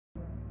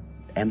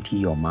Empty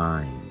your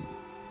mind.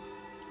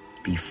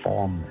 Be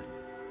formless,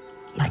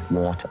 like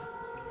water.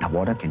 Now,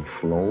 water can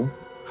flow,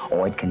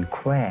 or it can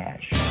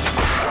crash.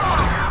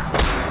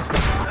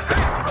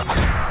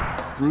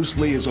 Bruce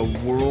Lee is a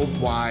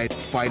worldwide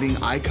fighting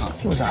icon.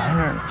 He was a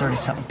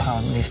 130-something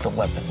pound lethal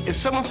weapon. If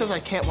someone says I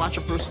can't watch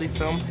a Bruce Lee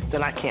film,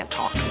 then I can't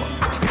talk to him.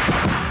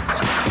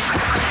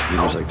 He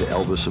was like the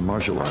Elvis of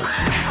martial arts.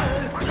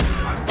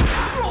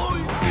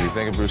 When you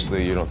think of Bruce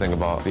Lee, you don't think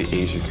about the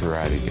Asian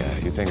karate guy.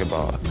 You think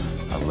about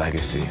a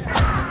legacy.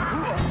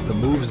 The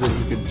moves that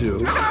he could do,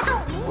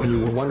 when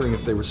you were wondering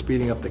if they were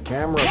speeding up the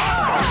camera.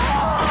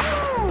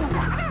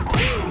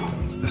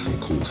 That's some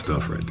cool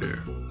stuff right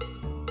there.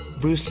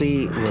 Bruce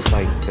Lee was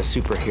like the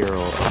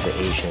superhero of the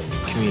Asian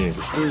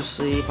community. Bruce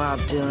Lee, Bob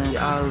Dylan,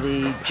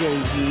 Ali,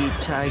 Jay-Z,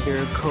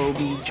 Tiger,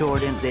 Kobe,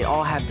 Jordan, they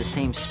all have the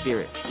same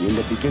spirit. In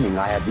the beginning,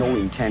 I had no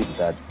intent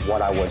that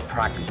what I was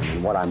practicing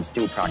and what I'm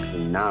still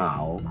practicing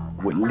now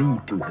would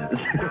lead to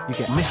this. You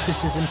get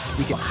mysticism,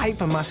 you get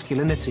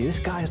hyper-masculinity. This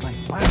guy is like,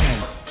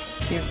 bam.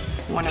 He's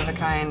one of a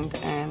kind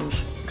and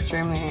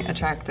extremely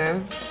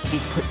attractive.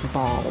 He's putting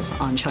balls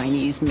on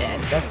Chinese men.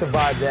 That's the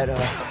vibe that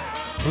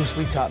Bruce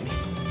Lee taught me,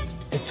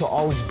 is to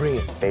always bring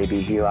it. Baby,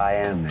 here I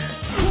am, man.